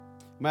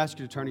I'm going to ask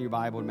you to turn to your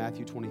Bible in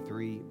Matthew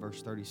 23,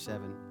 verse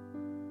 37.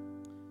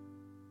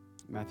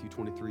 Matthew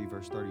 23,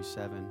 verse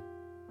 37.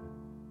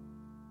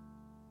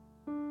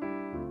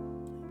 Amen.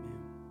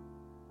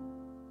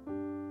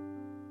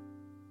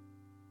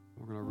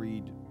 We're going to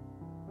read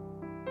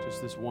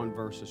just this one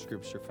verse of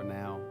Scripture for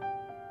now.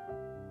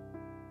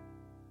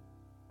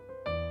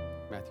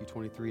 Matthew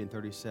 23 and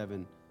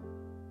 37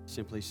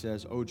 simply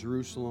says, "O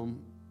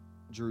Jerusalem,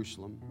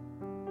 Jerusalem,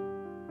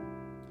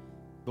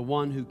 the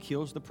one who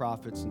kills the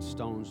prophets and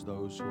stones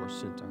those who are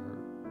sent to her.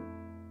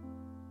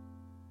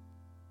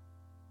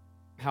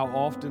 How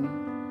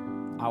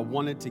often I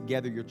wanted to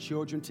gather your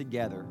children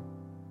together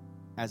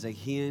as a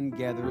hen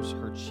gathers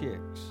her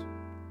chicks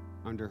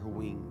under her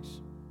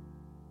wings.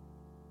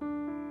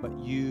 But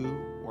you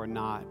were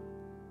not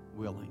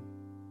willing."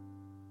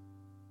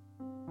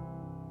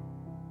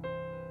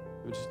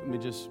 Let me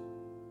just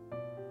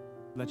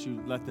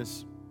let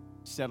this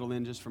settle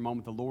in just for a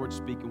moment. The Lord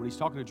speaking. When he's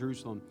talking to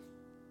Jerusalem,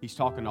 he's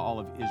talking to all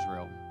of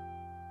Israel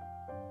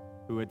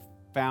who had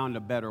found a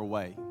better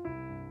way,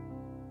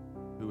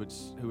 who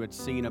had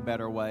seen a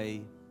better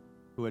way,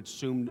 who had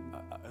assumed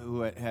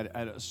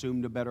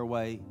a better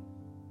way.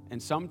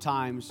 And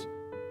sometimes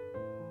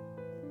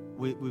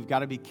we've got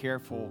to be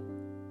careful.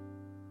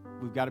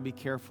 We've got to be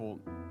careful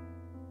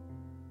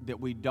that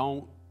we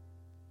don't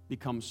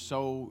become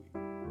so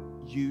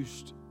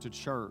used to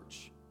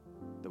church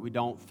that we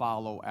don't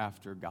follow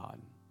after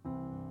God.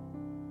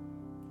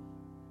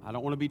 I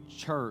don't want to be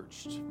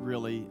churched,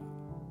 really.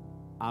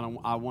 I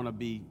want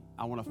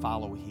to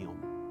follow Him.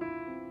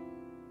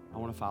 I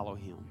want to follow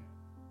Him.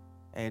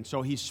 And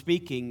so He's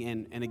speaking,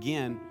 and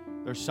again,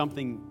 there's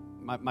something,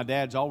 my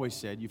dad's always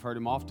said, you've heard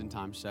him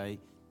oftentimes say,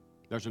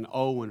 there's an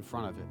O in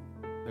front of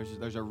it.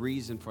 There's a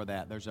reason for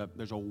that. There's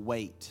a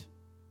weight.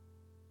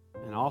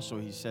 And also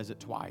he says it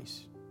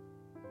twice.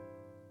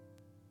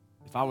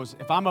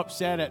 If I'm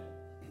upset at,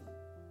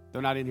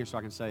 they're not in here so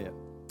I can say it.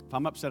 If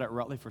I'm upset at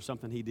Rutley for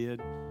something he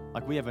did,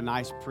 like we have a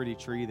nice pretty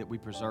tree that we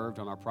preserved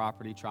on our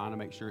property, trying to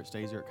make sure it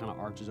stays there. It kind of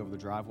arches over the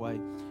driveway.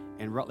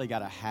 And Rutley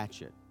got a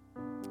hatchet.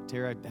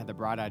 Tara had the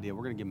bright idea,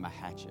 we're going to give him a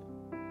hatchet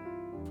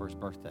for his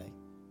birthday.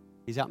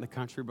 He's out in the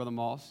country, Brother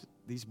Moss.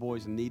 These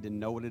boys need to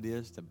know what it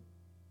is to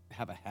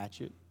have a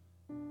hatchet.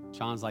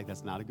 Sean's like,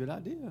 that's not a good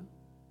idea.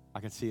 I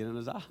can see it in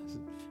his eyes.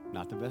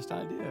 Not the best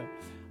idea.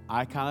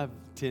 I kind of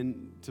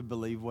tend to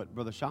believe what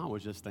Brother Sean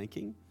was just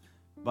thinking.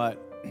 But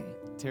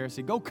Tara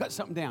said, go cut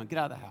something down. Get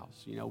out of the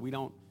house. You know, we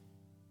don't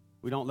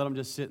let them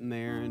just sit in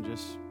there and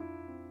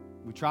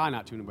we try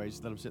not to anyway,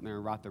 just let them sit in there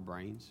and rot their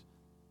brains.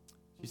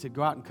 She said,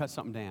 go out and cut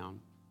something down.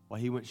 Well,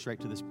 he went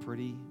straight to this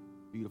pretty,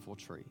 beautiful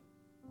tree.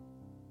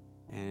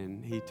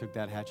 And he took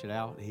that hatchet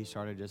out, and he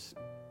started just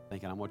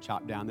thinking, I'm going to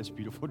chop down this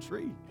beautiful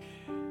tree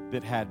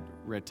that had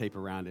red tape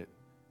around it.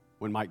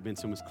 When Mike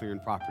Benson was clearing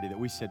property, that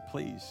we said,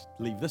 please,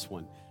 leave this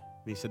one.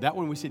 And he said, that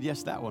one? We said,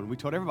 yes, that one. We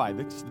told everybody,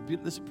 this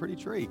is a pretty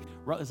tree.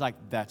 Rutledge's like,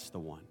 that's the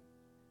one.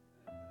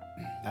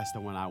 That's the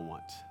one I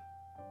want.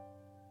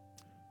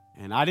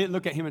 And I didn't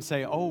look at him and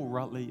say, oh,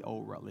 Rutley,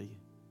 oh, Rutley.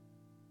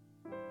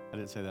 I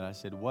didn't say that. I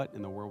said, what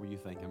in the world were you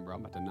thinking, bro?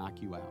 I'm about to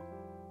knock you out.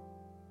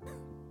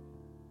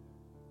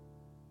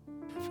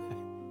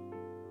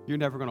 You're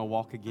never going to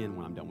walk again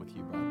when I'm done with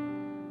you, bro.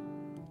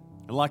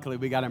 And luckily,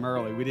 we got him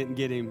early. We didn't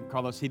get him,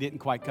 Carlos, he didn't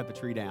quite cut the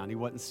tree down. He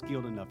wasn't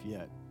skilled enough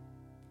yet.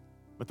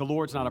 But the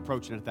Lord's not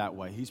approaching it that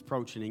way. He's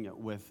approaching it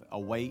with a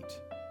weight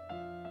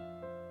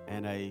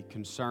and a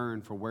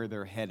concern for where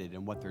they're headed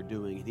and what they're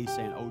doing. And he's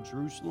saying, oh,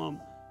 Jerusalem,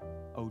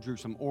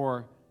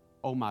 or,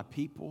 oh, my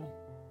people,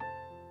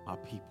 my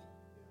people.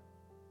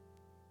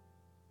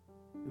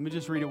 Let me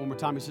just read it one more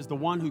time. He says, the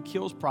one who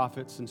kills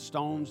prophets and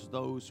stones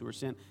those who are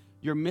sent.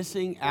 You're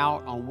missing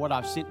out on what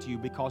I've sent to you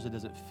because it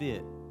doesn't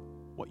fit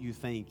what you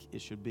think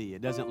it should be.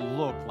 It doesn't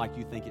look like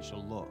you think it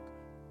should look.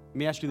 Let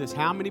me ask you this.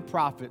 How many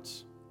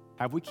prophets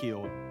have we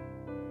killed,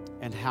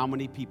 and how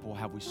many people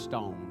have we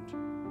stoned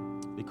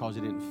because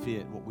it didn't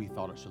fit what we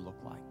thought it should look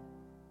like?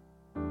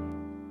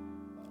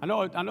 I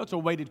know it's a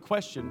weighted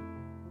question,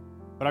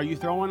 but are you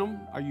throwing them?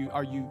 Are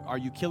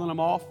you killing them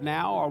off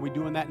now? Are we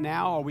doing that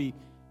now?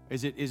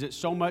 Is it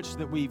so much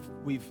that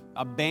we've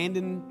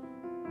abandoned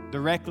the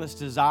reckless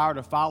desire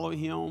to follow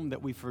Him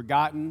that we've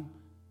forgotten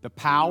the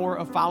power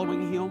of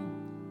following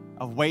Him,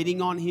 of waiting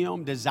on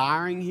Him,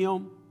 desiring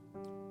Him?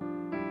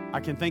 I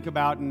can think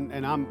about,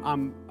 and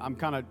I'm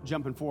kind of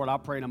jumping forward. I'll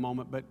pray in a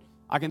moment, but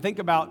I can think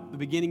about the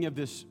beginning of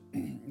this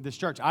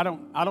church. I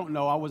don't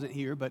know. I wasn't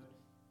here, but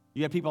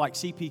you have people like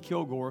C.P.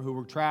 Kilgore who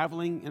were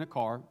traveling in a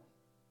car,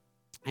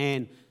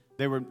 and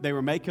they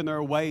were making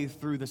their way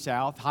through the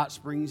South, Hot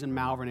Springs and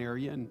Malvern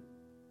area, and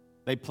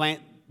they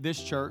plant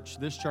this church.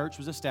 This church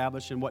was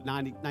established in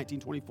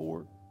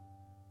 1924?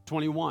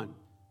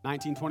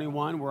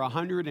 1921. We're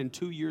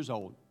 102 years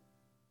old.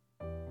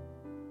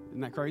 Isn't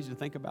that crazy to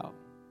think about?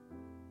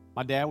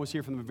 My dad was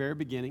here from the very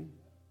beginning.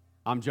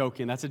 I'm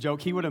joking. That's a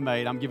joke he would have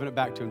made. I'm giving it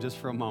back to him just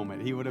for a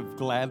moment. He would have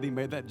gladly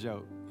made that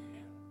joke.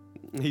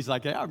 He's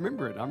like, yeah, I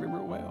remember it. I remember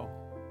it well.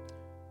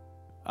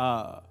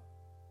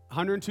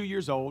 102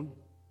 years old.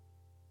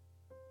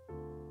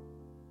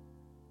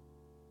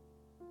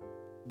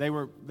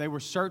 They were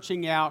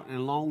searching out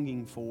and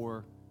longing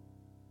for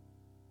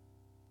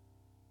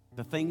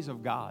the things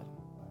of God.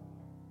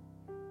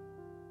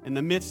 In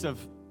the midst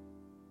of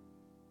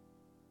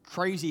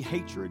crazy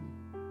hatred,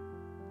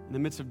 in the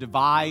midst of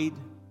divide,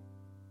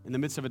 in the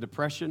midst of a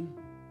depression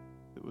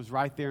that was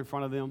right there in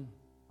front of them.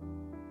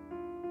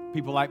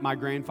 People like my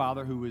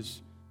grandfather, who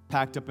was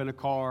packed up in a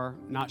car,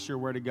 not sure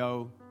where to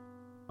go.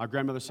 My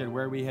grandmother said,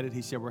 "Where are we headed?"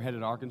 He said, "We're headed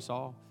to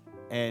Arkansas."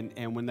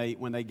 And when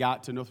they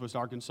got to Northwest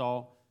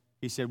Arkansas,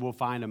 he said, "We'll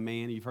find a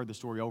man." You've heard the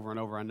story over and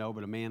over, I know,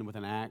 but a man with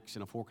an axe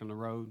and a fork in the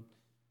road.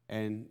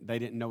 And they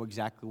didn't know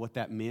exactly what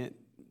that meant.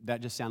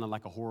 That just sounded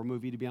like a horror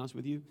movie, to be honest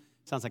with you.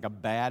 Sounds like a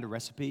bad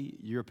recipe.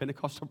 You're a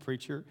Pentecostal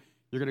preacher.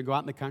 You're going to go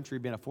out in the country,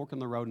 be at a fork in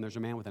the road, and there's a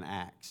man with an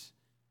axe.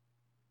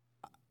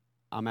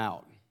 I'm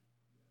out.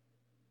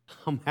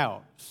 I'm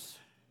out.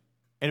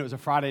 And it was a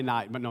Friday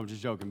night, but no, I'm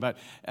just joking. But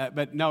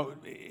no,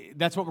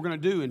 that's what we're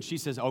going to do. And she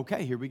says,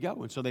 okay, here we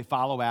go. And so they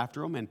follow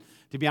after him. And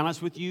to be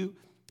honest with you,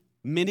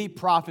 many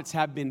prophets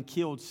have been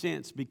killed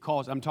since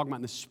because, I'm talking about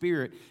in the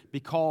spirit,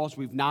 because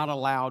we've not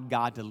allowed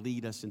God to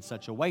lead us in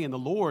such a way. And the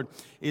Lord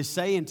is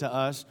saying to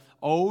us,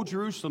 O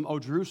Jerusalem,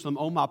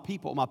 O my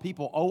people,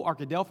 O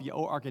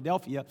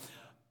Arkadelphia,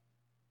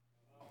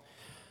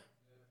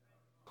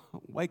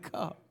 wake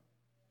up.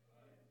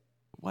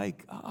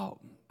 Wake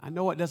up. I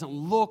know it doesn't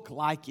look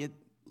like it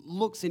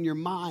looks in your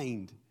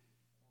mind,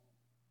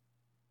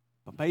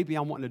 but maybe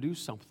I'm wanting to do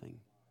something.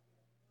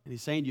 And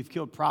he's saying you've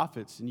killed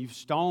prophets and you've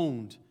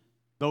stoned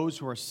those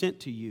who are sent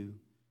to you.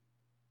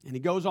 And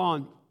he goes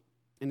on,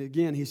 and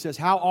again, he says,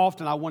 how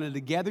often I wanted to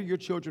gather your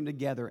children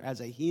together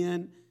as a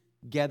hen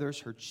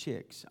gathers her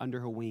chicks under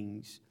her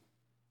wings.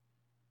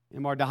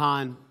 Imar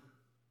Dahan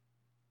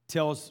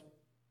tells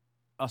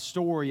a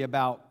story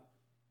about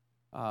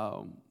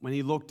when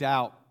he looked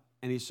out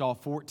and he saw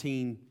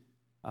 14,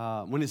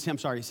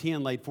 his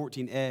hen laid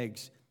 14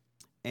 eggs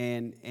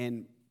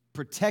and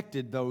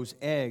protected those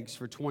eggs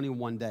for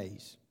 21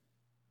 days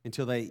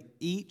until they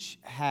each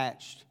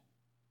hatched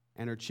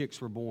and her chicks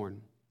were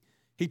born.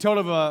 He told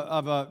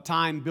of a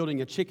time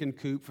building a chicken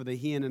coop for the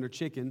hen and her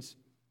chickens.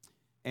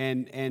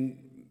 And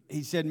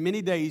he said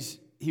many days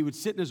he would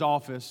sit in his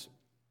office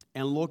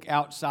and look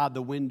outside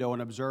the window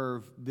and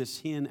observe this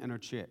hen and her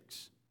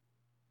chicks.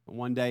 And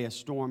one day a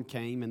storm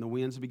came and the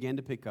winds began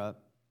to pick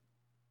up.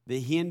 The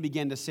hen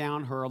began to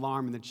sound her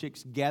alarm and the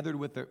chicks gathered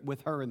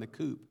with her in the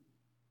coop.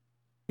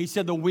 He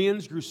said the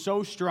winds grew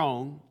so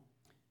strong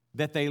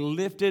that they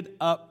lifted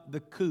up the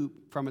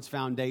coop from its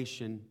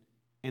foundation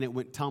and it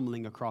went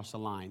tumbling across the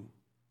lawn.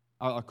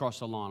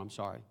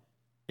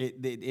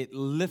 It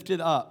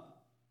lifted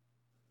up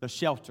the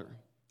shelter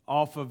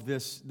off of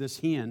this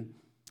hen.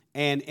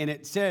 And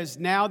it says,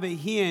 now the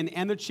hen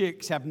and the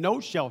chicks have no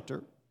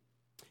shelter.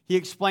 He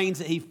explains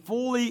that he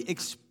fully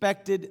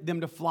expected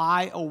them to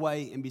fly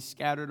away and be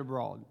scattered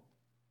abroad.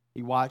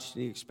 He watched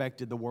and he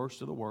expected the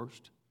worst of the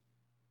worst.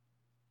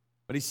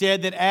 But he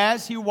said that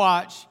as he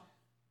watched,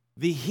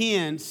 the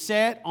hen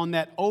sat on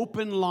that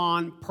open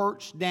lawn,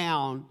 perched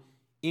down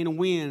in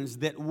winds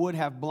that would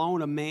have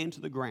blown a man to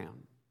the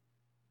ground.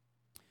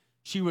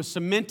 She was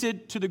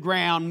cemented to the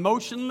ground,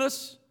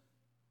 motionless,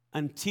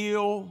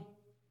 until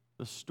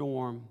the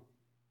storm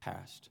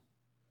passed.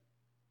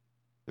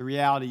 The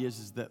reality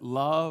is that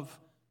love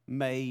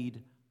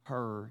made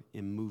her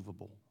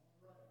immovable.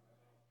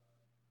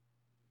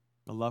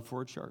 The love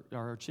for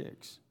her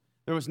chicks.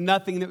 There was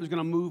nothing that was going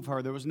to move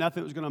her. There was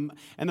nothing that was going to...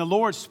 And the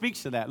Lord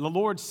speaks to that. The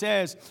Lord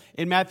says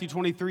in Matthew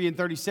 23 and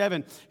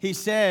 37, he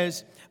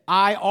says,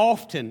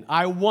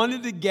 I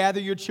wanted to gather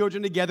your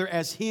children together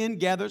as hen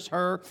gathers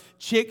her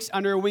chicks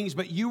under her wings,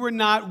 but you were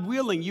not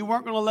willing. You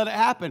weren't going to let it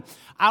happen.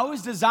 I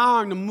was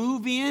desiring to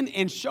move in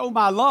and show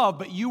my love,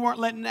 but you weren't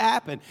letting it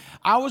happen.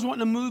 I was wanting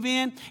to move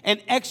in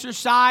and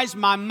exercise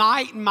my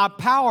might and my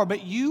power,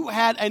 but you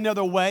had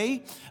another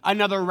way,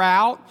 another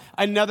route,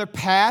 another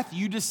path.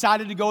 You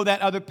decided to go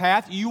that other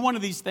path. You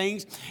wanted these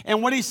things.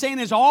 And what he's saying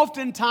is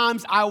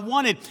oftentimes I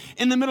wanted,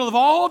 in the middle of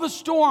all the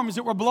storms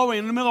that were blowing,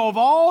 in the middle of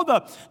all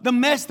the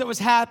mess that was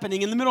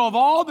happening, in the middle of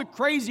all the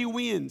crazy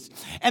winds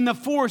and the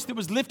force that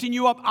was lifting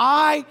you up,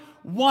 I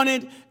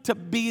wanted to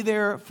be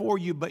there for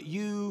you, but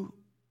you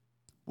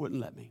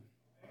wouldn't let me.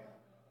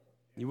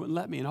 You wouldn't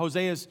let me. In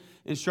Hosea's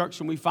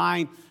instruction, we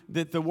find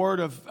that the word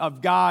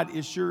of God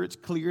is sure, it's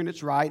clear, and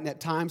it's right. And at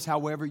times,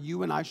 however,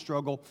 you and I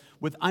struggle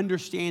with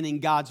understanding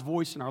God's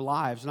voice in our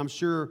lives. And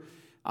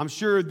I'm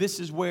sure this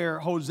is where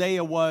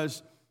Hosea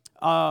was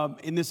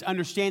in this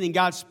understanding.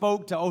 God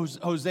spoke to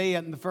Hosea,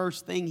 and the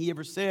first thing he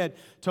ever said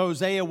to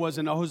Hosea was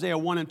in Hosea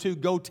 1 and 2,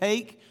 go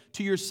take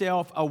to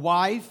yourself a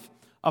wife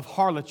of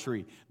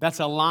harlotry. That's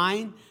a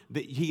line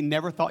that he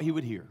never thought he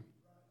would hear.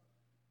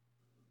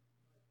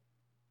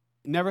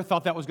 Never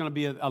thought that was going to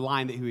be a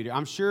line that he would hear.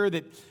 I'm sure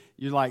that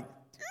you're like,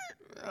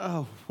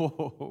 oh,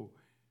 whoa.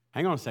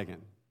 Hang on a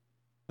second.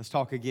 Let's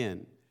talk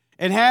again.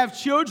 And have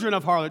children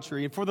of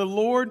harlotry. And for the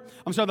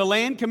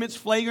land commits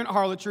flagrant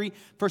harlotry,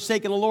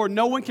 forsaking the Lord.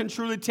 No one can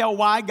truly tell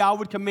why God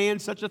would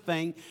command such a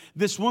thing.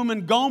 This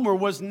woman, Gomer,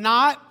 was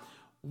not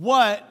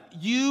what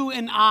you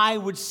and I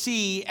would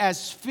see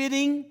as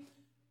fitting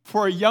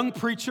for a young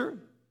preacher.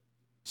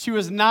 She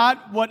was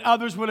not what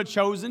others would have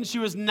chosen. She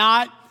was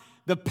not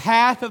the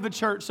path of the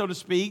church, so to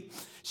speak.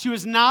 She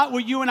was not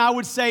what you and I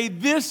would say,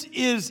 this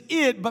is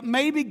it. But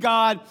maybe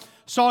God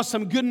saw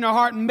some good in her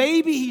heart.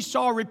 Maybe he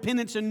saw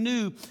repentance and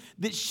knew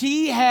that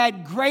she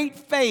had great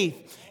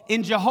faith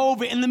in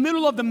Jehovah in the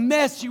middle of the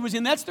mess she was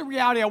in. That's the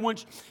reality. I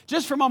want you,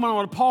 just for a moment, I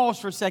want to pause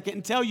for a second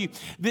and tell you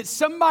that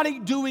somebody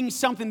doing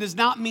something does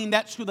not mean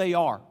that's who they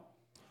are.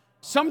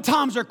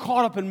 Sometimes they're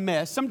caught up in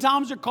mess.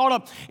 Sometimes they're caught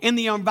up in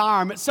the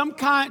environment.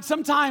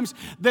 Sometimes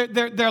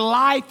their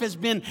life has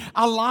been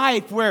a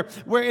life where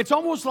it's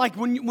almost like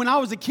when I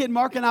was a kid,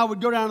 Mark and I would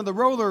go down to the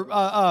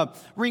roller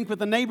rink with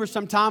the neighbors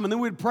sometime, and then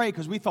we'd pray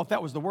because we thought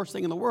that was the worst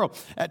thing in the world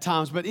at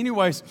times. But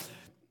anyways,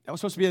 that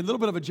was supposed to be a little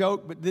bit of a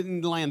joke, but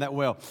didn't land that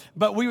well.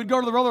 But we would go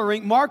to the roller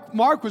rink.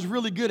 Mark was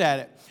really good at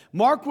it.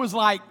 Mark was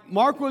like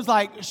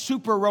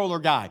super roller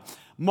guy.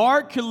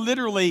 Mark could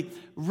literally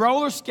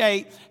roller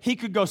skate. He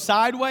could go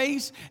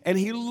sideways, and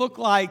he looked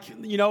like,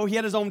 he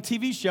had his own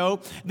TV show.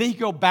 Then he could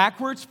go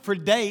backwards for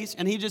days,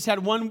 and he just had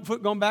one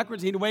foot going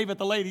backwards. He'd wave at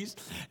the ladies,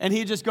 and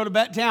he'd just go to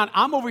back down.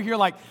 I'm over here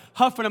like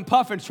huffing and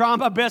puffing, trying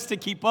my best to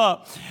keep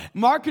up.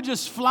 Mark could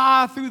just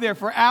fly through there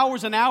for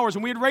hours and hours,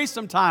 and we'd race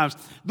sometimes.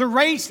 The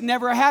race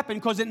never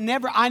happened because it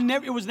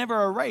was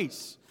never a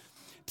race.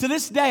 To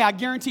this day, I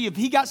guarantee you, if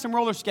he got some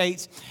roller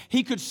skates,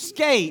 he could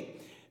skate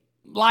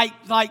like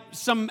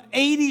some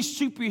 80s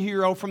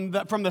superhero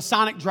from the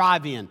Sonic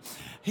Drive-In.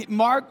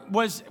 Mark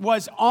was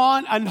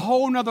on a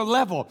whole nother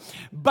level.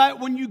 But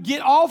when you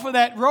get off of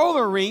that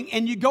roller rink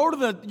and you go to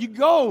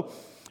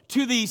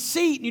the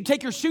seat and you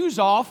take your shoes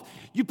off,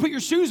 you put your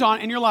shoes on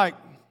and you're like,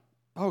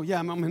 oh yeah,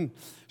 I'm in.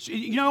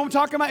 You know what I'm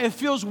talking about? It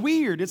feels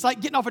weird. It's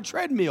like getting off a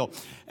treadmill.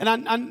 And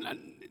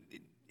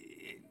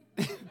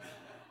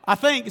I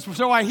think,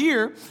 so I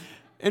hear.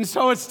 And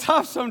so it's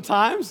tough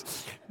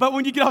sometimes. But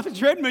when you get off the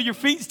treadmill, your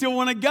feet still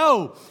want to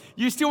go.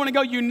 You still want to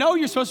go. You know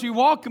you're supposed to be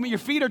walking, but your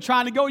feet are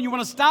trying to go. You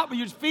want to stop, but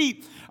your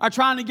feet are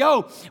trying to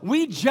go.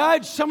 We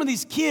judge some of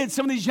these kids,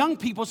 some of these young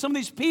people, some of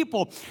these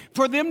people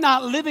for them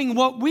not living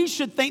what we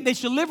should think they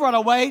should live right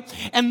away.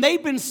 And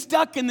they've been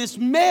stuck in this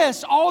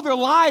mess all their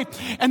life.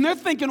 And they're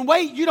thinking,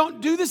 wait, you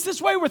don't do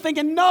this way? We're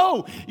thinking,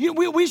 no.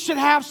 We should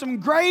have some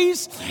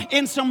grace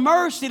and some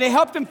mercy to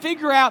help them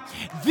figure out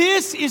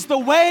this is the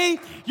way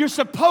you're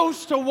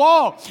supposed to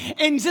walk.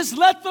 And just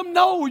let them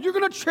know you're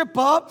going to trip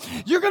up.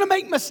 You're going to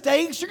make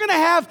mistakes. You're going to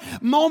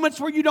have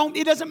moments where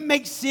it doesn't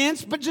make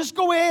sense, but just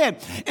go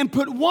ahead and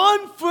put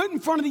one foot in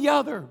front of the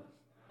other.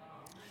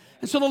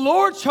 And so the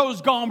Lord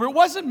chose Gomer. It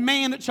wasn't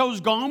man that chose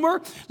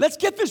Gomer. Let's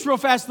get this real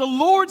fast. The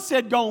Lord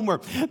said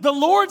Gomer. The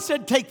Lord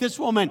said take this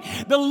woman.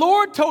 The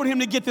Lord told him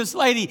to get this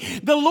lady.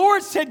 The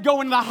Lord said go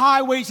into the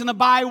highways and the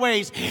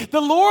byways.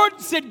 The Lord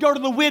said go to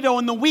the widow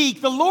and the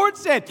weak. The Lord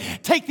said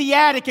take the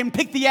addict and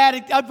pick the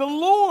addict. The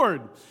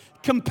Lord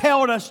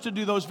compelled us to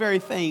do those very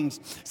things.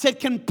 Said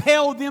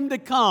compel them to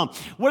come.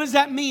 What does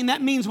that mean?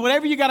 That means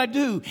whatever you got to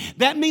do.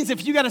 That means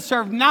if you got to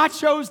serve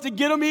nachos to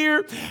get them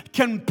here,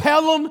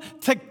 compel them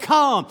to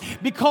come.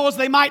 Because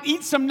they might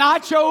eat some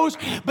nachos,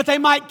 but they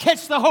might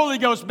catch the Holy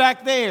Ghost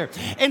back there.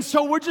 And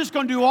so we're just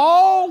going to do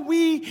all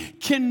we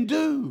can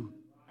do.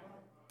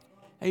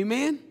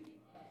 Amen?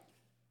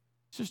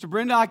 Sister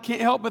Brenda, I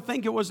can't help but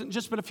think it wasn't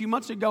just but a few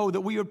months ago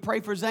that we would pray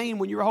for Zane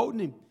when you were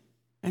holding him,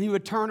 and he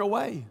would turn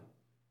away.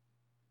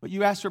 But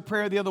you asked for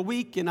prayer the other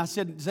week, and I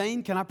said,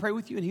 Zane, can I pray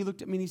with you? And he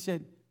looked at me and he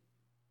said,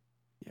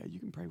 yeah, you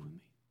can pray with me.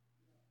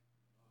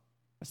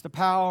 That's the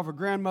power of a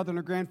grandmother and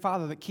a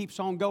grandfather that keeps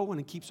on going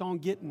and keeps on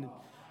getting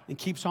and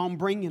keeps on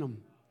bringing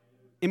them.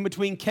 In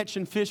between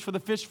catching fish for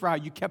the fish fry,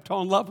 you kept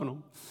on loving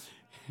them.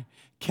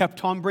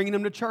 Kept on bringing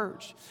them to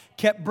church.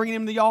 Kept bringing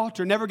them to the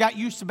altar. Never got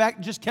used to back,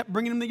 just kept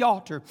bringing them to the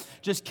altar.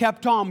 Just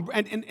kept on.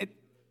 And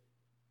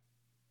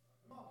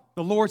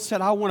the Lord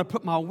said, I want to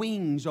put my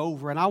wings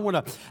over and I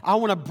want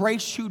to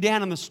brace you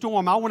down in the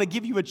storm. I want to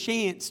give you a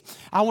chance.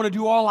 I want to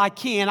do all I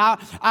can.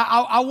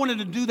 I wanted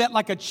to do that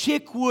like a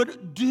chick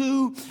would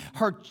do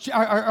a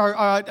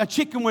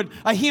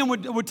hen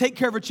would take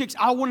care of her chicks.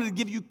 I wanted to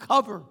give you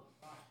cover.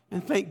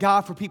 And thank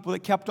God for people that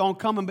kept on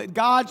coming. But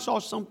God saw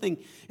something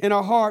in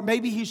our heart.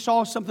 Maybe he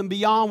saw something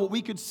beyond what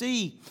we could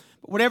see.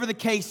 But whatever the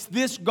case,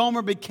 this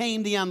Gomer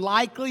became the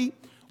unlikely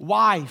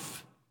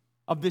wife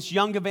of this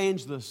young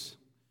evangelist.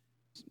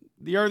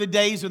 The early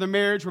days of their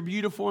marriage were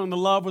beautiful and the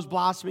love was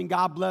blossoming.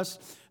 God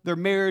blessed their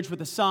marriage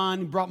with a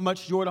son, brought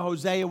much joy to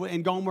Hosea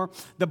and Gomer.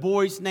 The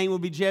boy's name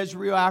would be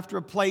Jezreel, after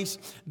a place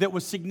that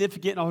was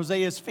significant in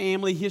Hosea's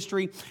family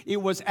history.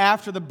 It was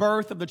after the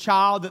birth of the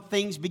child that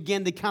things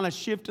began to kind of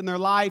shift in their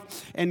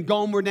life. And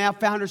Gomer now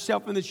found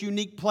herself in this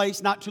unique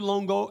place not too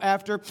long ago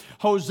after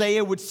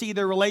Hosea would see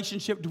their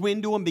relationship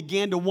dwindle and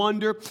began to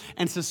wonder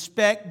and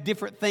suspect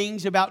different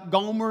things about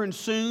Gomer. And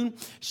soon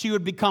she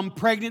would become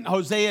pregnant.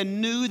 Hosea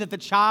knew that the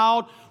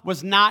child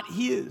was not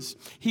his.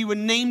 He would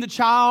name the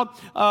child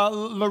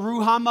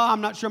Laruhama,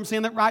 I'm not sure I'm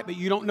saying that right, but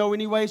you don't know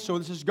anyway, so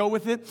let's just go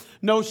with it.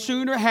 No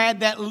sooner had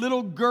that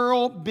little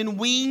girl been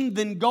weaned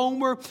than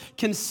Gomer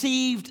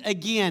conceived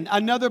again.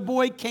 Another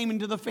boy came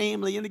into the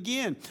family. And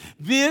again,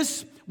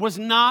 this was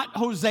not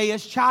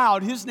Hosea's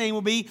child. His name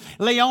will be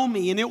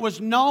Laomi, and it was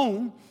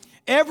known.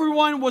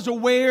 Everyone was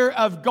aware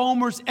of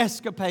Gomer's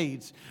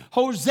escapades.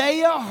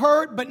 Hosea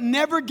hurt but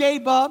never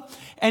gave up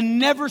and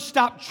never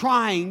stopped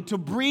trying to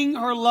bring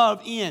her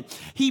love in.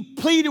 He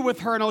pleaded with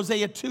her in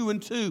Hosea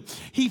 2:2.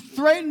 He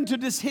threatened to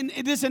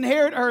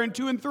disinherit her in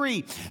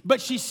 2:3. But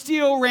she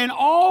still ran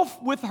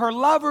off with her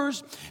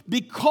lovers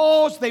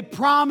because they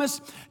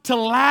promised to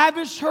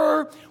lavish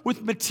her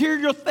with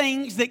material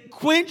things that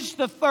quenched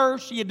the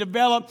thirst she had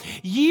developed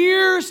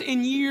years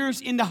and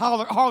years into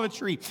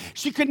harlotry.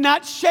 She could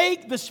not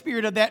shake the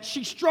spirit of that.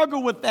 She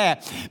struggled with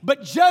that.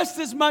 But just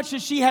as much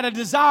as she had a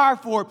desire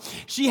for it,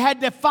 she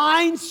had to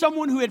find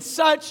someone who had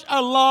such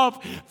a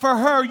love for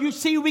her. You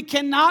see, we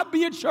cannot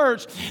be a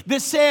church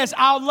that says,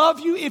 I'll love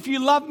you if you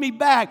love me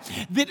back.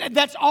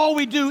 That's all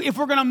we do. If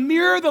we're going to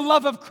mirror the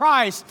love of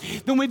Christ,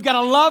 then we've got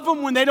to love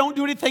them when they don't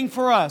do anything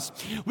for us.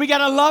 We got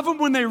to love them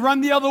when they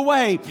run the other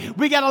way.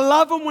 We got to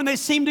love them when they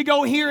seem to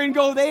go here and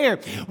go there.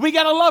 We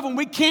got to love them.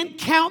 We can't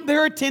count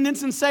their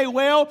attendance and say,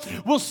 well,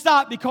 we'll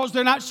stop because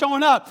they're not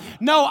showing up.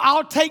 No,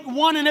 I'll take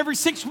one in every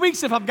 6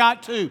 weeks if I've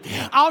got to.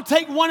 I'll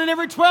take one in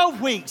every 12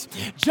 weeks.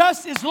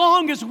 Just as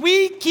long as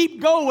we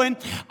keep going,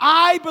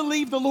 I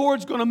believe the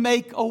Lord's going to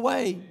make a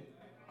way.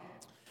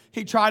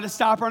 He tried to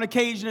stop her on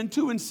occasion in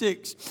 2 and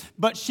 6,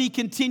 but she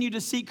continued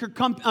to seek her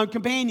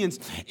companions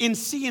in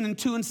sin in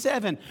 2 and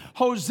 7.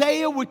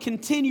 Hosea would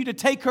continue to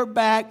take her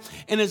back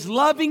in his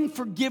loving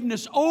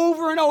forgiveness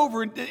over and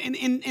over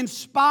in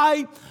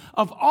spite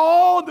of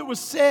all that was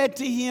said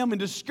to him and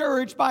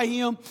discouraged by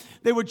him.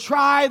 They would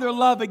try their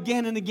love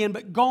again and again,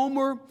 but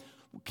Gomer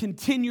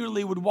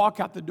continually would walk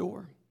out the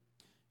door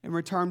and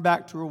return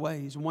back to her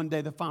ways. One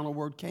day the final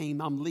word came,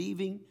 I'm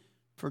leaving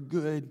for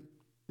good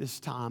this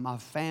time. I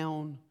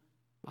found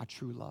my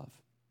true love.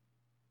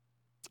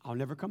 I'll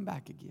never come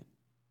back again.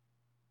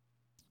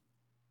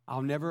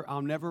 I'll never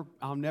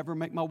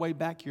make my way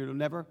back here. It'll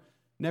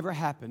never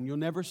happen. You'll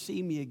never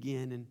see me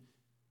again. And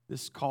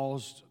this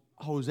caused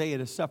Hosea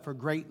to suffer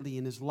greatly,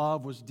 and his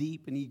love was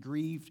deep, and he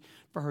grieved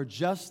for her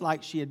just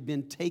like she had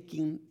been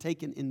taken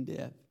in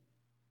death.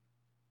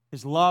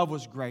 His love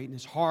was great, and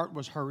his heart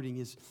was hurting.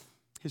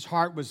 His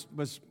heart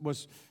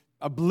was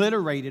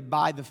obliterated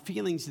by the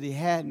feelings that he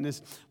had.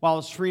 And while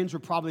his friends were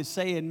probably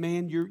saying,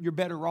 man, you're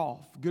better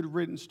off. Good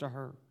riddance to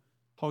her.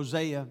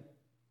 Hosea,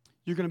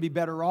 you're going to be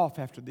better off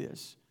after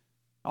this.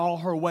 All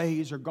her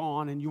ways are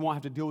gone, and you won't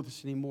have to deal with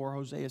this anymore.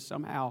 Hosea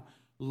somehow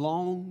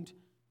longed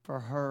for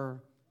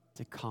her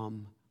to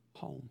come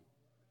home.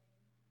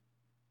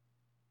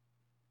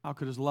 How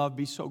could his love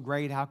be so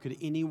great? How could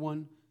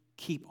anyone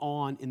keep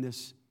on in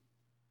this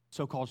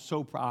so-called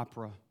soap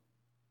opera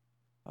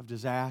of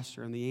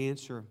disaster? And the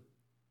answer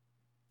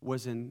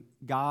was in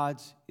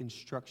God's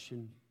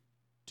instruction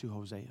to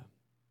Hosea.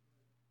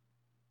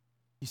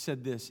 He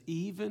said this,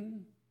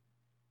 even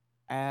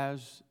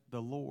as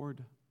the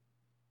Lord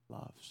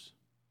loves.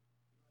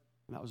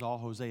 And that was all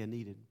Hosea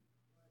needed.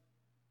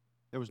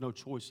 There was no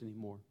choice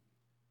anymore.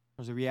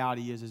 Because the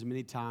reality is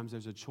many times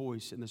there's a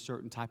choice in the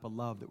certain type of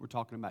love that we're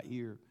talking about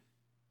here.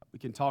 We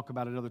can talk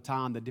about another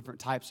time, the different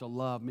types of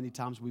love. Many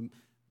times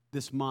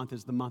this month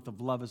is the month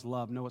of love is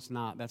love. No, it's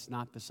not. That's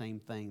not the same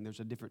thing. There's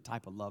a different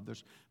type of love.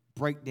 There's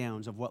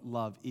breakdowns of what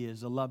love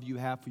is. The love you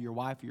have for your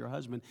wife or your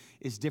husband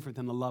is different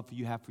than the love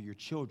you have for your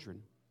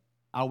children.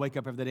 I wake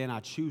up every day and I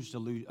choose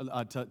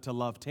to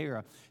love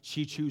Tara.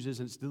 She chooses,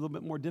 and it's a little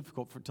bit more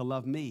difficult to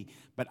love me.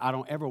 But I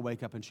don't ever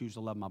wake up and choose to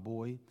love my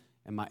boy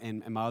and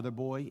my other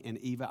boy and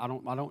Eva. I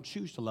don't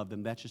choose to love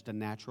them. That's just a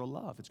natural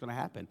love. It's going to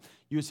happen.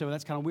 You would say, well,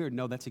 that's kind of weird.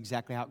 No, that's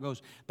exactly how it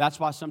goes. That's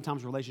why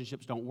sometimes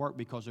relationships don't work,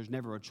 because there's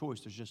never a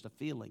choice. There's just a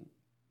feeling.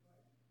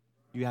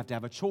 You have to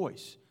have a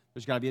choice.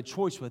 There's got to be a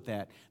choice with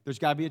that. There's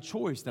got to be a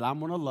choice that I'm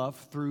going to love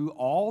through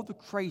all the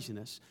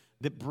craziness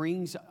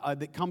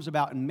that comes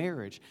about in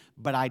marriage.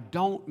 But I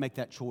don't make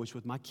that choice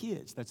with my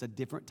kids. That's a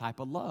different type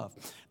of love.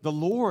 The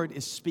Lord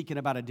is speaking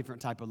about a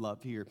different type of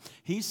love here.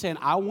 He's saying,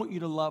 I want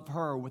you to love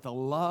her with a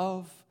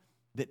love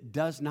that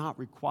does not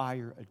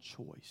require a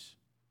choice.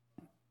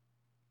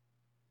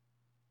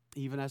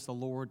 Even as the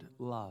Lord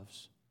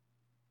loves.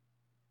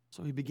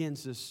 So he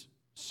begins this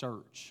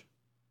search,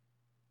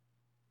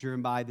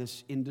 driven by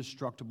this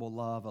indestructible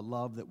love, a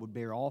love that would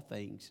bear all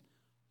things,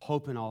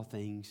 hope in all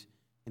things,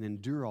 and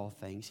endure all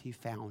things. He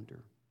found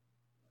her.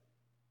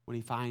 When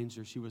he finds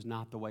her, she was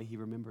not the way he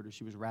remembered her.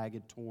 She was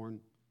ragged,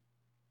 torn,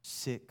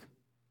 sick.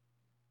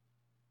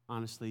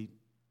 Honestly,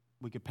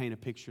 we could paint a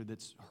picture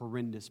that's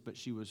horrendous, but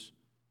she was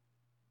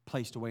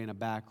placed away in a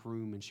back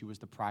room, and she was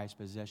the prized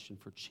possession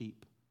for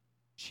cheap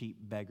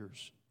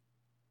beggars.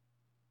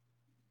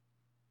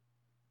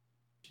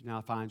 She now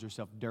finds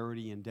herself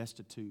dirty and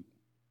destitute.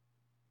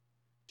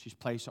 She's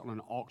placed on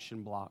an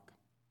auction block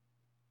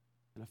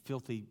in a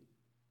filthy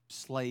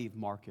slave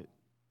market.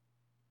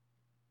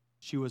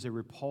 She was a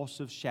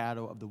repulsive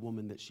shadow of the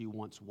woman that she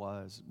once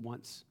was,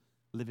 once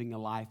living a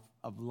life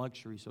of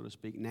luxury, so to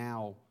speak,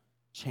 now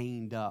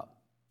chained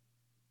up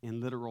in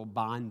literal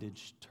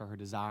bondage to her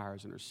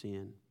desires and her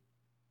sin.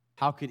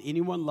 How could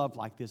anyone love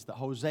like this? That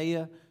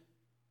Hosea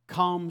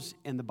comes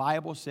and the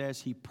Bible says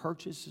he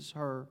purchases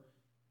her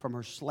from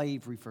her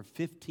slavery for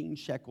 15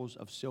 shekels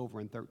of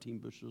silver and 13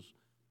 bushels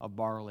of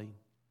barley.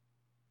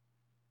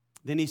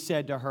 Then he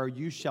said to her,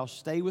 you shall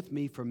stay with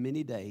me for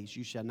many days.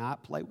 You shall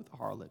not play with a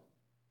harlot,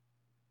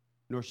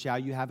 nor shall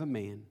you have a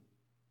man.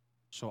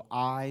 So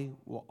I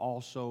will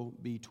also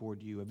be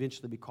toward you.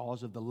 Eventually,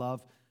 because of the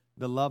love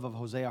of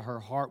Hosea, her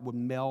heart would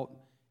melt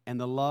and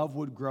the love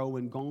would grow,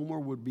 and Gomer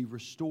would be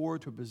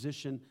restored to a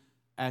position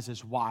as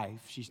his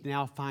wife. She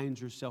now finds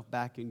herself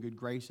back in good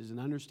graces. And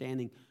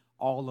understanding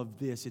all of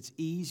this, it's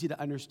easy to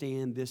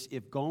understand this.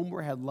 If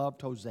Gomer had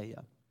loved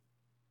Hosea,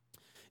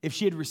 if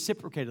she had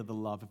reciprocated the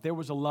love, if there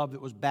was a love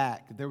that was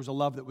back, if there was a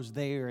love that was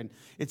there, and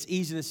it's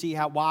easy to see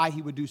why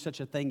he would do such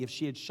a thing if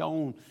she had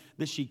shown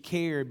that she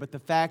cared. But the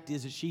fact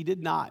is that she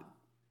did not.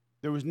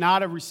 There was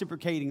not a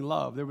reciprocating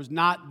love. There was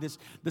not this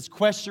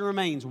question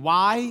remains.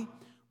 Why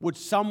would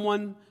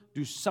someone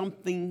do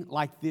something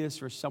like this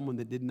for someone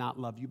that did not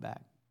love you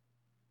back?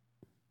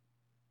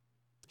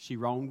 She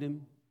wronged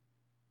him.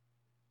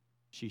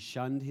 She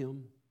shunned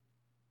him.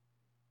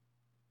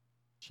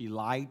 She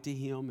lied to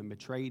him and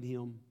betrayed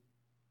him.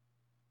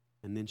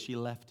 And then she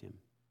left him.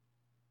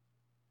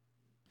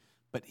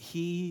 But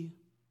he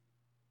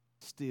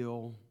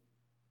still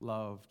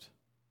loved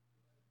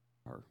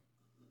her.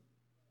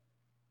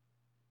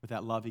 With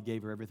that love, he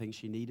gave her everything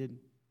she needed.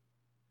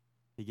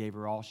 He gave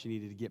her all she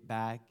needed to get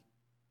back.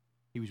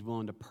 He was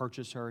willing to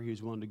purchase her. He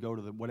was willing to go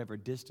to whatever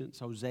distance.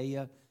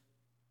 Hosea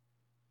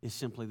is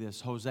simply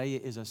this.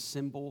 Hosea is a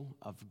symbol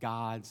of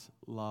God's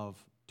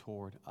love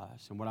toward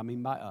us. And what I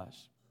mean by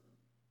us,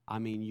 I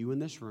mean you in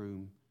this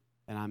room,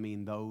 and I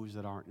mean those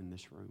that aren't in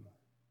this room.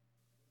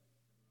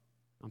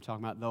 I'm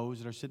talking about those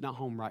that are sitting at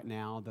home right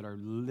now that are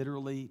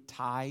literally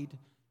tied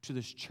to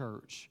this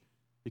church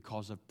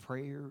because of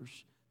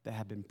prayers that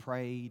have been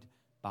prayed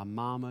by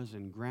mamas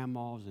and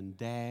grandmas and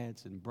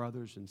dads and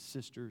brothers and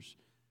sisters.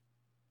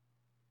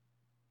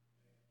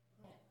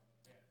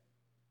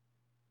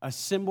 A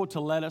symbol to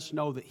let us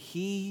know that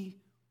He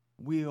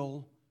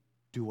will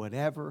do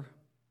whatever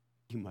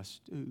He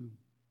must do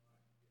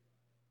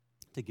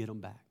to get them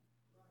back.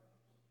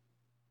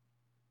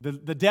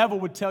 The devil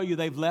would tell you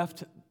they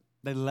left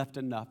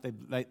enough.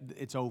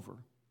 It's over.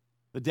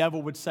 The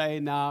devil would say,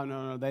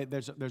 no,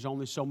 there's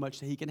only so much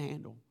that he can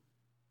handle.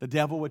 The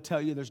devil would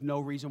tell you there's no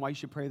reason why you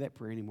should pray that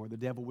prayer anymore. The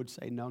devil would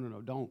say, no,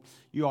 don't.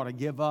 You ought to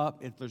give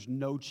up if there's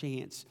no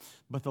chance.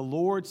 But the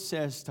Lord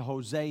says to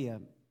Hosea,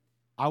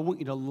 I want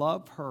you to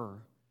love her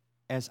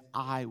as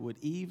I would,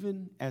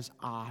 even as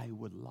I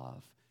would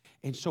love.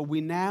 And so we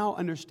now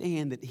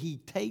understand that he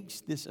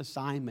takes this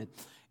assignment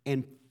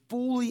and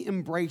fully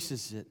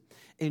embraces it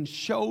and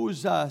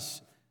shows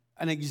us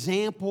an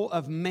example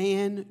of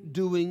man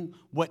doing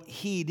what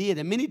he did.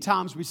 And many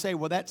times we say,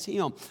 well, that's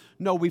him.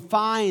 No, we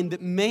find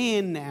that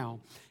man now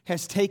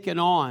has taken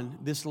on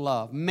this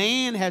love.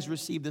 Man has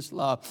received this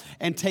love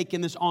and taken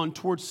this on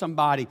towards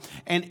somebody.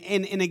 And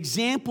an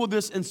example of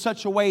this in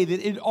such a way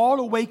that it ought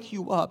to wake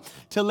you up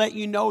to let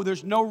you know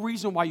there's no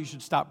reason why you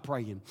should stop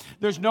praying.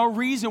 There's no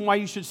reason why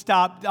you should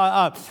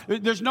stop.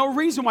 There's no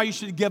reason why you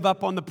should give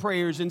up on the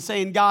prayers and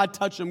saying, God,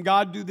 touch them.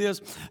 God, do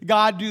this.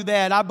 God, do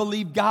that. I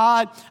believe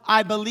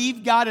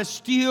God is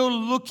still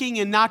looking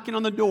and knocking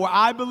on the door.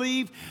 I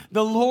believe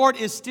the Lord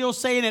is still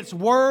saying it's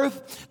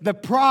worth the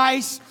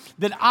price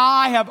that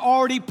I have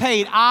already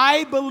paid.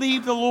 I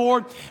believe the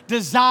Lord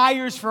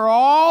desires for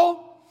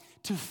all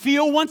to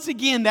feel once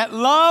again that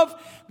love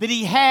that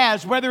He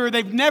has, whether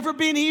they've never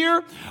been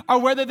here or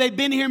whether they've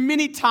been here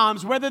many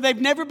times, whether they've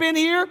never been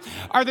here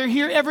or they're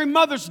here every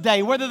Mother's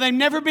Day, whether they've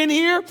never been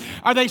here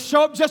or they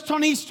show up just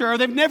on Easter, or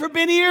they've never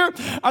been here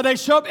or they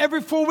show up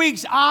every 4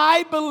 weeks.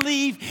 I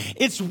believe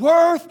it's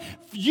worth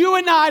you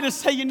and I to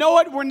say, you know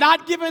what, we're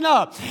not giving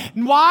up.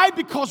 Why?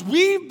 Because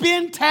we've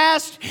been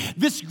tasked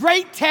this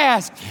great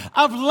task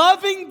of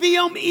loving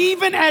them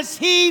even as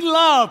He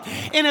loved.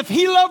 And if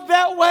He loved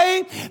that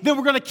way, then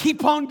we're going to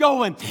keep on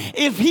going.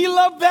 If He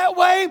loved that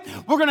way,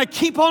 we're going to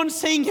keep on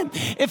singing.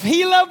 If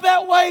He loved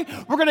that way,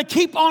 we're going to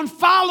keep on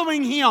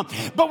following Him.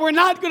 But we're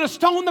not going to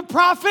stone the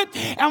prophet,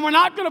 and we're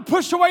not going to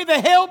push away the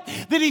help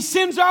that He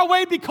sends our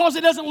way because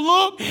it doesn't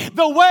look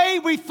the way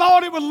we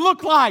thought it would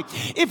look like.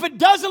 If it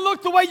doesn't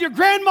look the way your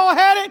grandma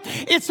had it,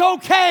 it's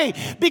okay,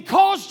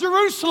 because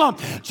Jerusalem,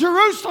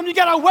 you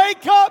got to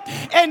wake up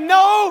and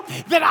know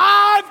that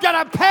I've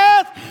got a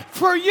path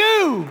for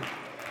you.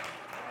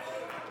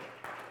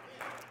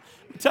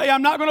 I'm Tell you,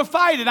 I'm not going to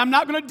fight it. I'm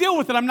not going to deal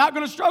with it. I'm not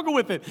going to struggle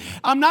with it.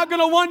 I'm not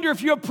going to wonder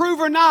if you approve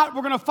or not.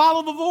 We're going to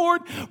follow the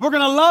Lord. We're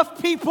going to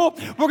love people.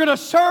 We're going to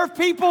serve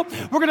people.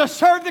 We're going to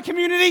serve the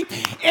community.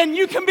 And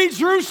you can be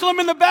Jerusalem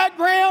in the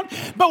background,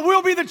 but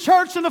we'll be the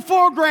church in the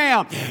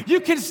foreground. You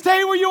can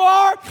stay where you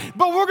are,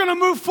 but we're going to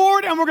move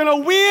forward and we're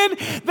going to win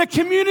the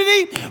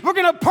community. We're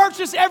going to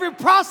purchase every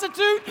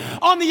prostitute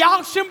on the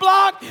auction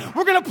block.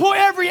 We're going to pull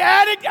every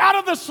addict out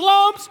of the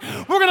slums.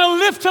 We're going to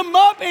lift them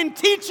up and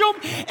teach them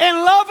and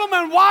love them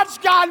and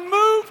watch God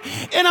move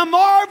in a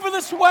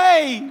marvelous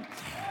way.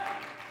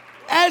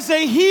 As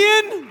a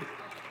hen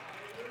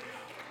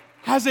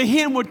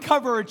would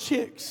cover her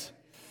chicks,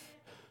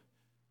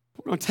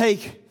 we're going to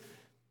take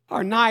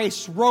our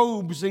nice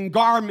robes and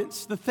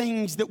garments, the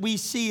things that we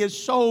see as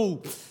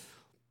so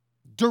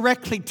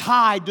directly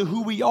tied to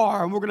who we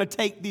are, and we're going to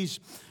take these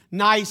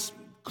nice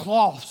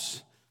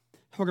cloths.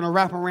 We're going to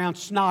wrap around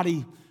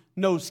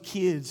snotty-nosed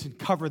kids and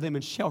cover them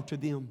and shelter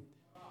them.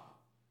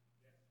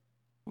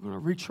 We're going to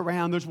reach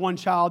around. There's one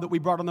child that we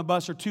brought on the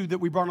bus, or two that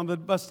we brought on the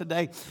bus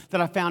today,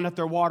 that I found that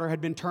their water had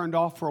been turned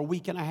off for a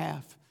week and a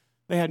half.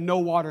 They had no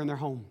water in their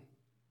home.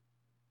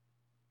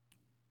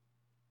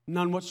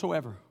 None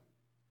whatsoever.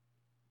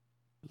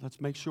 Let's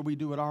make sure we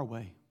do it our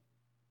way.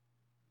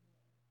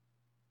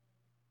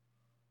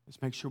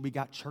 Let's make sure we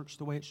got church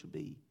the way it should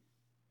be.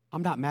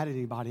 I'm not mad at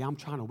anybody. I'm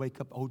trying to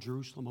wake up, oh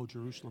Jerusalem,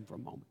 for a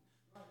moment.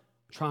 I'm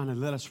trying to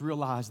let us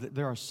realize that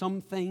there are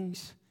some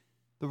things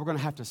that we're going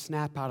to have to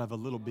snap out of a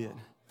little bit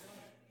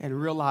and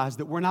realize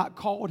that we're not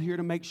called here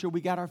to make sure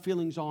we got our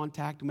feelings all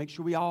intact, to make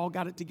sure we all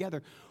got it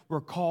together.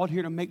 We're called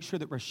here to make sure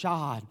that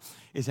Rashad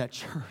is at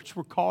church.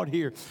 We're called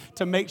here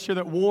to make sure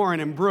that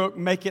Warren and Brooke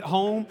make it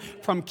home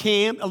from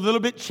camp a little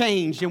bit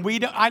changed. And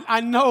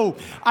I know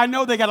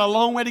they got a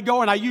long way to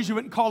go, and I usually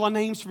wouldn't call on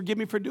names. Forgive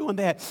me for doing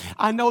that.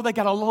 I know they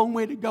got a long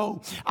way to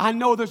go. I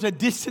know there's a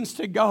distance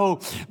to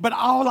go. But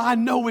all I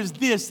know is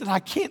this, that I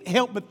can't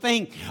help but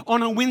think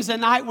on a Wednesday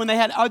night when they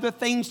had other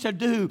things to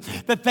do,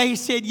 that they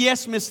said,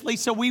 yes, Miss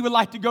Lisa, we would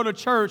like to go to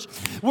church.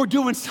 We're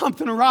doing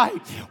something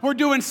right. We're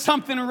doing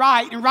something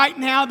right. And right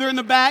now they're in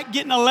the back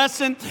getting a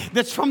lesson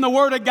that's from the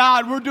Word of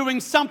God. We're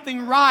doing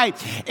something right.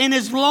 And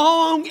as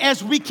long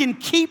as we can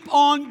keep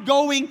on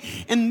going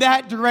in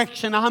that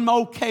direction, I'm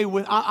okay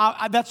with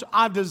that's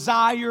I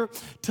desire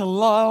to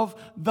love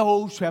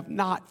those who have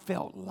not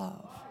felt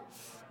love.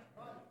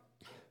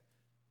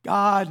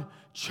 God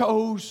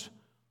chose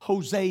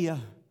Hosea,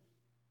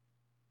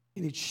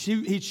 and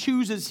he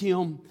chooses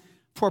him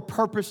for a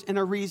purpose and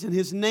a reason.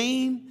 His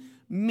name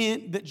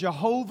meant that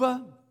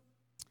Jehovah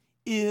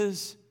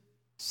is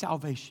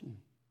salvation.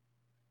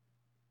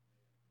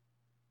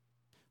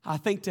 I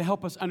think to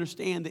help us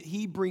understand that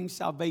he brings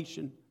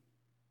salvation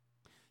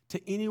to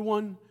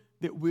anyone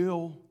that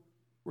will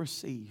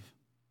receive.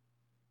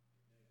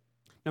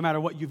 No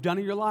matter what you've done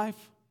in your life,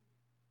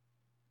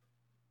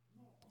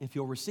 if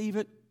you'll receive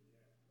it,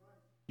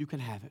 you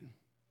can have it.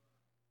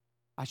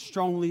 I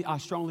strongly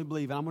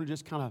believe, and I'm going to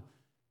just kind of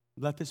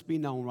let this be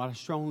known, what I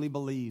strongly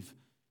believe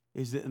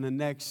is that in the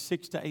next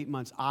 6 to 8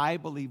 months, I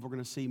believe we're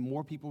going to see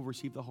more people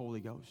receive the Holy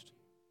Ghost.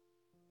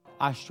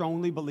 I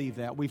strongly believe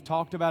that. We've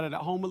talked about it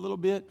at home a little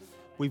bit.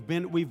 We've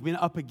been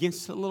up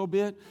against it a little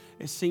bit.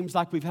 It seems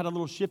like we've had a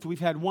little shift. We've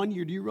had 1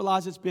 year. Do you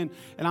realize it's been,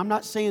 and I'm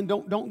not saying,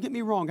 don't get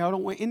me wrong. I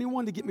don't want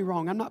anyone to get me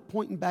wrong. I'm not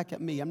pointing back at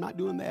me. I'm not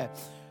doing that.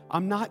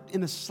 I'm not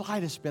in the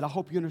slightest bit. I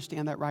hope you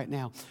understand that right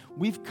now.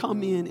 We've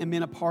come in and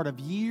been a part of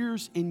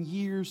years and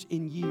years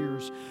and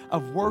years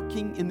of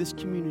working in this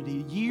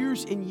community,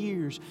 years and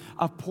years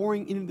of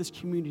pouring into this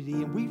community,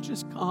 and we've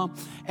just come.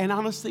 And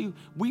honestly,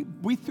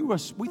 we threw a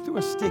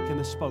stick in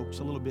the spokes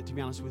a little bit. To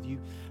be honest with you,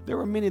 there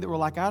were many that were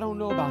like, I don't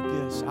know about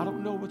this. I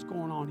don't know what's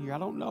going on here. I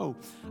don't know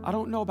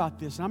about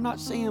this. And I'm not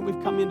saying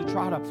we've come in to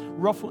try to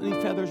ruffle any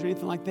feathers or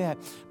anything like that.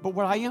 But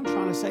what I am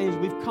trying to say is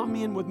we've come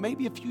in with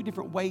maybe a few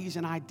different ways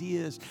and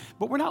ideas.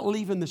 But we're not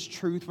leaving this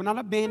truth. We're not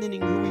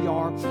abandoning who we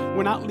are.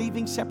 We're not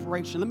leaving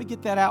separation. Let me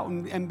get that out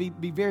and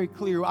be very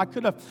clear. I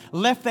could have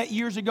left that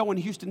years ago in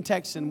Houston,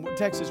 Texas,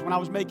 when I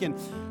was making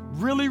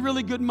really,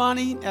 really good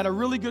money at a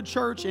really good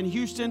church in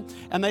Houston.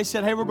 And they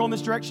said, hey, we're going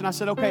this direction. I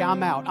said, okay,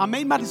 I'm out. I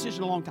made my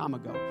decision a long time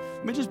ago.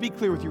 Let me just be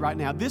clear with you right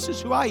now. This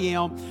is who I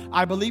am.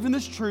 I believe in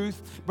this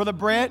truth. Brother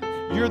Brett,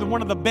 you're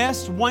one of the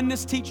best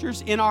oneness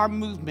teachers in our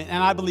movement.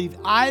 And I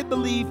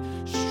believe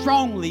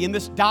strongly in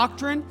this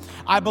doctrine.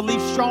 I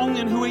believe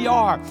strongly in who we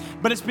are.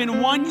 But it's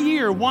been 1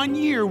 year.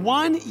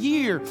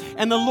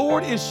 And the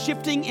Lord is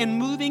shifting and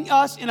moving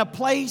us in a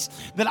place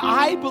that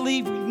I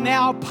believe we've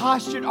now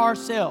postured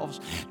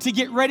ourselves to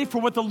get ready for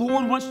what the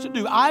Lord wants to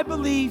do. I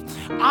believe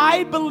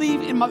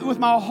with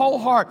my whole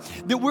heart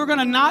that we're going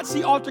to not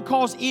see altar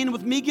calls end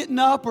with me getting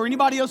up or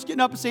anybody else getting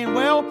up and saying,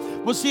 well,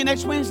 we'll see you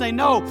next Wednesday.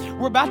 No,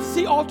 we're about to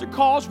see altar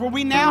calls where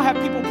we now have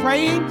people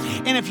praying.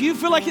 And if you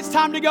feel like it's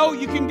time to go,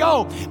 you can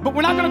go. But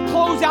we're not going to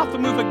close out the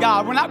move of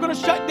God. We're not going to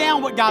shut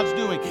down what God's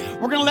doing.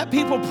 We're going to let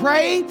people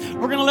pray.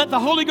 We're going to let the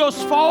Holy Ghost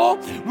fall.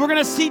 We're going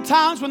to see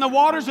times when the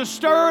waters are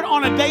stirred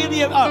on a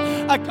daily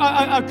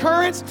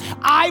occurrence.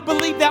 I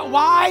believe that.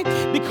 Why?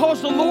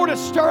 Because the Lord is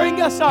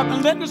stirring us up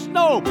and letting us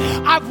know,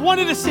 I've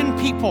wanted to send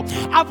people.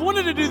 I've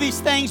wanted to do these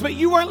things, but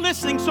you weren't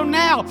listening. So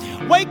now,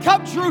 wake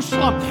up,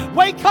 Jerusalem.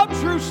 Wake up,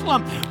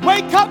 Jerusalem.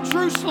 Wake up,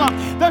 Jerusalem.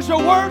 There's a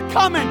word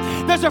coming.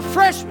 There's a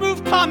fresh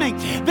move coming.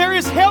 There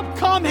is help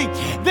coming.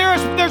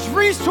 There's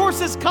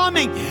resources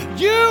coming.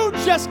 You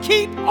just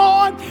keep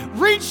on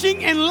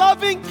reaching and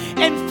loving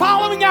and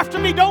following after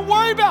me. Don't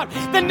worry about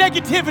the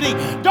negativity.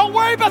 Don't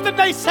worry about the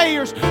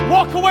naysayers.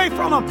 Walk away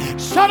from them.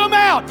 Shut them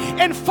out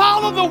and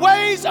follow the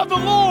ways of the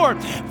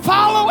Lord.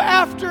 Follow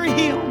after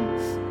Him.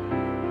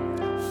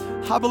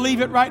 I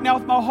believe it right now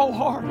with my whole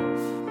heart.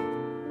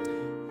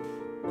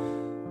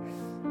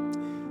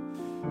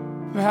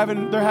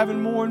 They're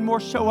having more and more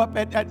show up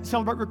at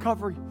Celebrate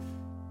Recovery.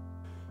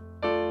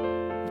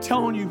 I'm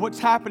telling you, what's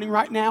happening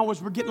right now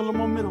is we're getting a little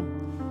momentum.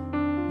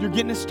 You're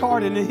getting it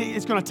started, and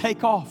it's going to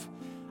take off.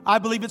 I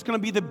believe it's going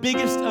to be the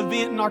biggest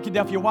event in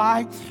Arkadelphia.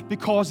 Why?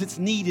 Because it's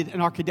needed in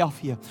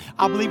Arkadelphia.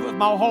 I believe it with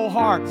my whole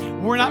heart.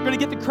 We're not going to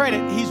get the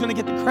credit. He's going to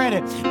get the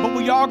credit. But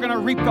we are going to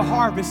reap the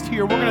harvest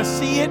here. We're going to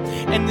see it,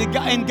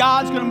 and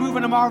God's going to move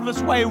in a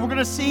marvelous way. We're going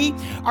to see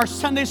our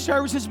Sunday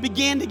services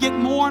begin to get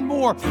more and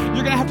more. You're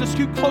going to have to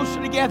scoot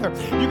closer together.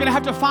 You're going to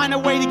have to find a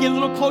way to get a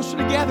little closer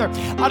together.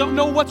 I don't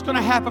know what's going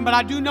to happen, but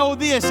I do know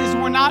this, is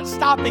we're not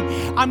stopping.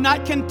 I'm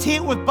not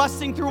content with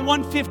busting through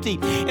 150.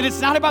 And it's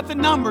not about the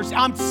numbers.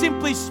 I'm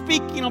simply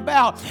speaking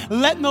about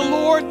letting the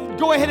Lord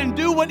go ahead and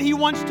do what He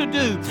wants to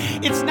do.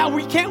 It's not,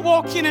 we can't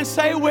walk in and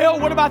say, well,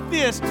 what about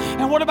this?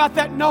 And what about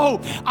that?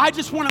 No, I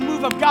just want a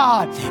move of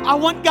God. I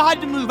want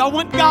God to move. I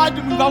want God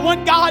to move. I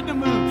want God to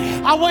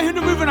move. I want Him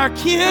to move in our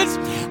kids.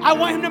 I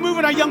want Him to move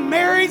in our young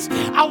marrieds.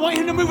 I want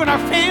Him to move in our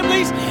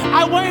families.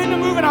 I want Him to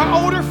move in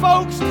our older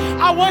folks.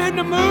 I want Him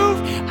to move.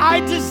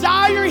 I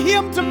desire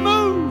Him to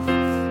move.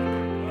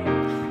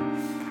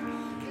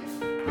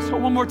 So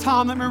one more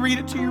time, let me read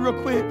it to you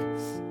real quick.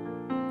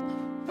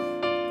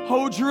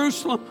 Oh,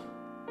 Jerusalem,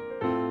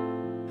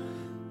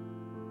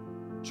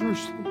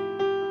 Jerusalem,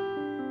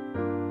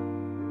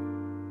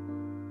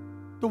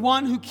 the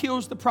one who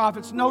kills the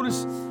prophets.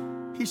 Notice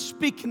He's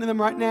speaking to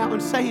them right now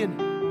and saying,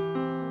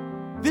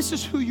 this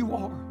is who you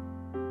are.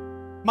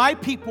 My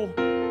people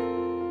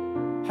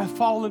have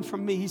fallen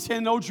from me. He's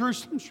saying, oh,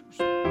 Jerusalem,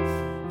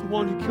 Jerusalem, the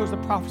one who kills the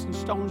prophets and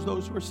stones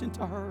those who are sent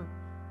to her.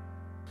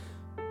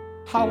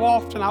 How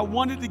often I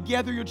wanted to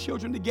gather your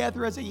children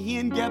together as a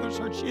hen gathers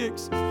her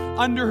chicks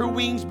under her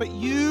wings, but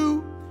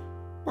you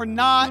were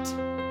not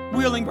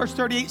willing. Verse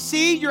 38,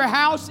 see, your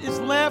house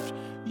is left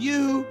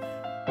you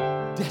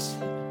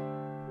desolate.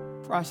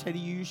 For I say to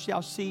you, you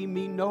shall see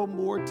me no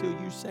more till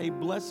you say,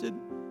 blessed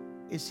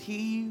is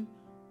he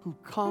who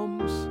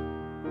comes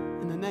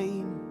in the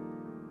name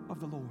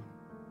of the Lord.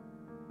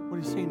 What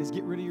He's saying is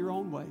get rid of your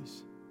own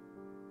ways.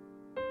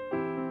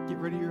 Get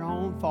rid of your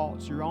own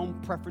thoughts, your own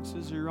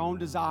preferences, your own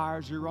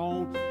desires, your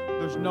own.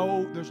 There's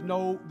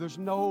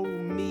no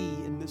me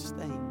in this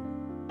thing.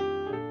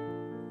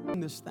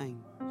 In this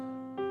thing.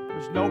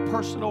 There's no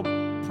personal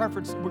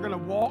preference. We're going to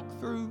walk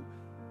through,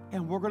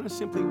 and we're going to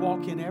simply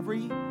walk in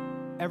every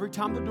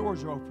time the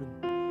doors are open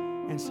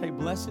and say,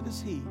 blessed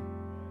is he.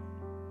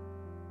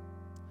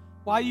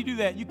 Why do you do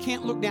that? You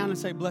can't look down and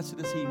say, blessed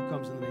is he who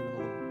comes in the name of the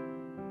Lord.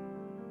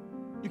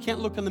 You can't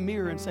look in the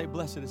mirror and say,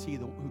 blessed is he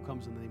who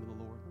comes in the name of the Lord.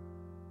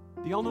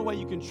 The only way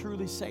you can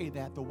truly say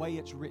that, the way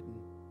it's written.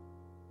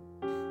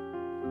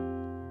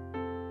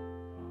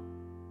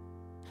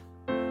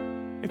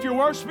 If you're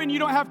worshiping, you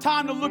don't have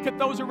time to look at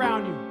those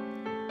around you.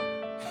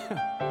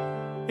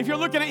 If you're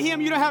looking at Him,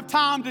 you don't have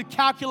time to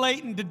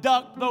calculate and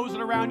deduct those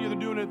that are around you that are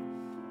doing it.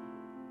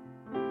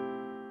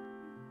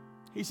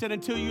 He said,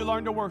 until you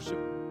learn to worship,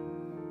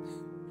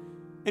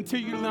 until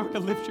you learn to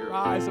lift your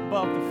eyes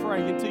above the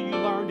fray, until you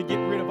learn to get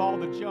rid of all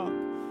the junk,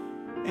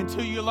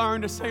 until you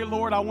learn to say,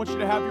 Lord, I want you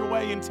to have your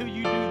way. Until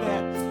you do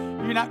that,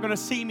 you're not going to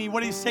see me.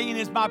 What He's saying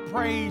is my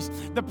praise,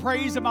 the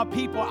praise of my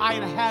people, I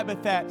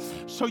inhabit that.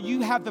 So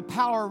you have the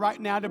power right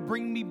now to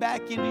bring me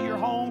back into your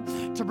home,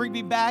 to bring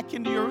me back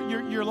into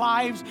your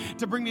lives,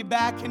 to bring me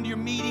back into your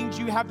meetings.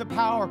 You have the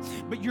power.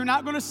 But you're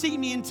not going to see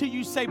me until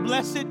you say,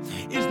 blessed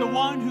is the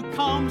one who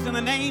comes in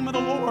the name of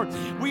the Lord.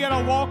 We got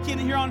to walk in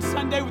here on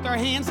Sunday with our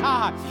hands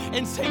high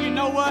and say, you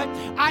know what?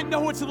 I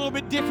know it's a little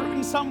bit different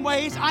in some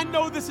ways. I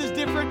know this is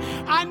different.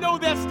 I know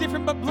that's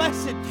different, but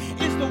blessed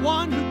is the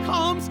one who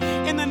comes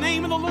in the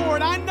name of the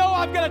Lord. I know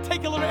I've got to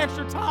take a little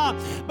extra time,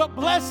 but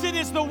blessed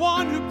is the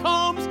one who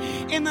comes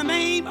in the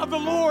name of the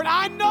Lord.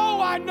 I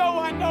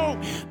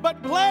know,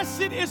 but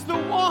blessed is the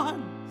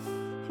one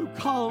who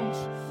comes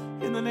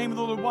in the name of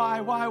the Lord.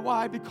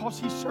 Why? Because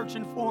He's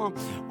searching for them.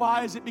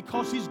 Why is it?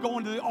 Because He's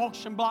going to the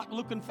auction block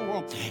looking for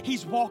them.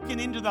 He's walking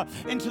into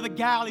the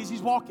galleys.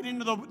 He's walking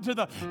into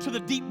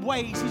the deep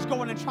ways. He's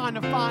going and trying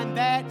to find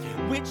that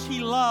which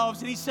He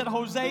loves. And He said,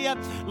 Hosea,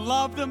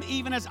 love them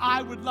even as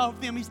I would love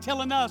them. He's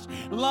telling us,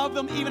 love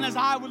them even as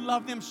I would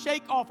love them.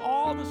 Shake off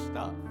all the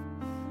stuff.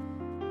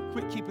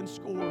 Quit keeping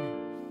score.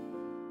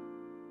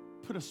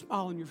 Put a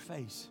smile on your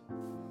face.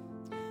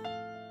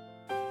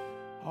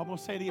 I'm going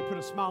to say to you, put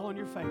a smile on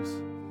your face.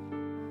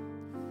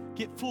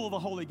 get full of the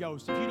Holy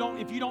Ghost.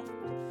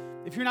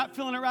 If you're not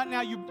feeling it right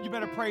now, you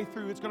better pray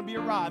through. It's going to be a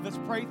ride. Let's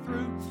pray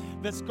through.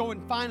 Let's go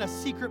and find a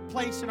secret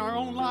place in our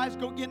own lives.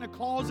 Go get in a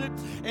closet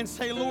and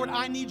say, Lord,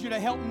 I need you to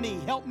help me.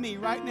 Help me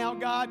right now,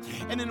 God.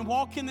 And then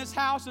walk in this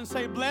house and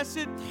say,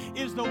 blessed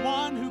is the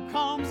one who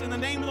comes in the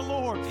name of the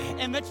Lord.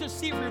 And let's just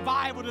see if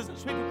revival doesn't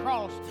sweep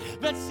across.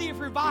 Let's see if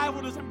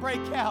revival doesn't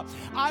break out.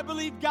 I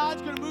believe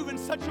God's going to move in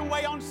such a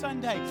way on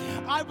Sunday.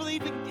 I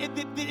believe that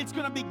it's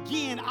going to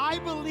begin. I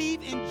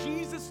believe in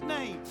Jesus'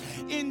 name.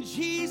 In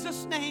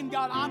Jesus' name,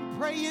 God, I'm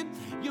praying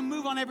you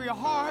move on every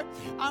heart.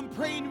 I'm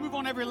praying you move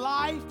on every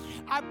life.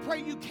 I pray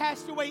you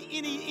cast away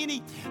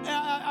any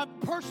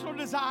personal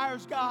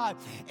desires, God,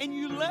 and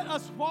you let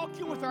us walk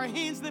in with our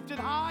hands lifted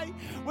high,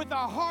 with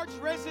our hearts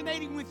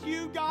resonating with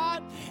you,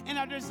 God, and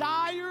our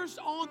desires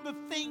on the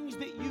things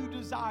that you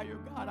desire,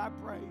 God. I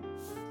pray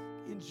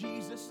in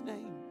Jesus'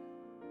 name.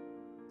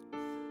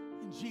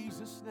 In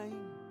Jesus'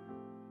 name.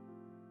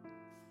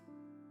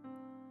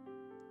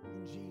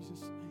 In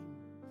Jesus' name.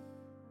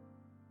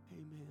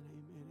 Amen,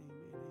 amen,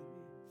 amen, amen.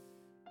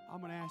 I'm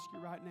going to ask you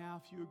right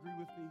now, if you agree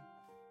with me,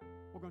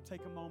 we're going to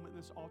take a moment in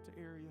this altar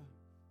area.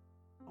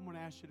 I'm going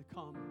to ask you to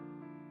come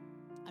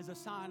as a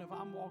sign of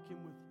I'm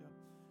walking with you.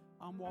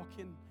 I'm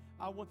walking.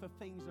 I want the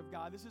things of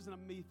God. This isn't a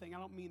me thing. I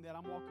don't mean that.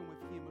 I'm walking with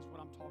Him is what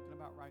I'm talking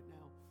about right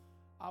now.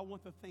 I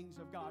want the things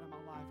of God in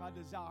my life. I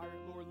desire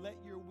it, Lord. Let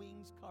your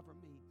wings cover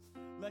me.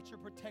 Let your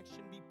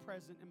protection be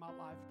present in my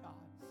life, God.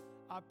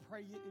 I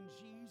pray it in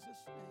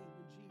Jesus' name,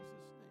 in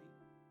Jesus' name.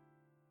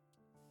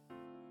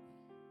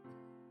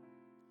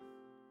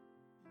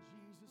 In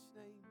Jesus'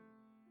 name.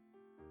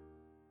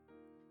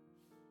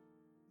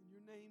 In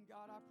your name,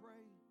 God, I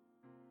pray.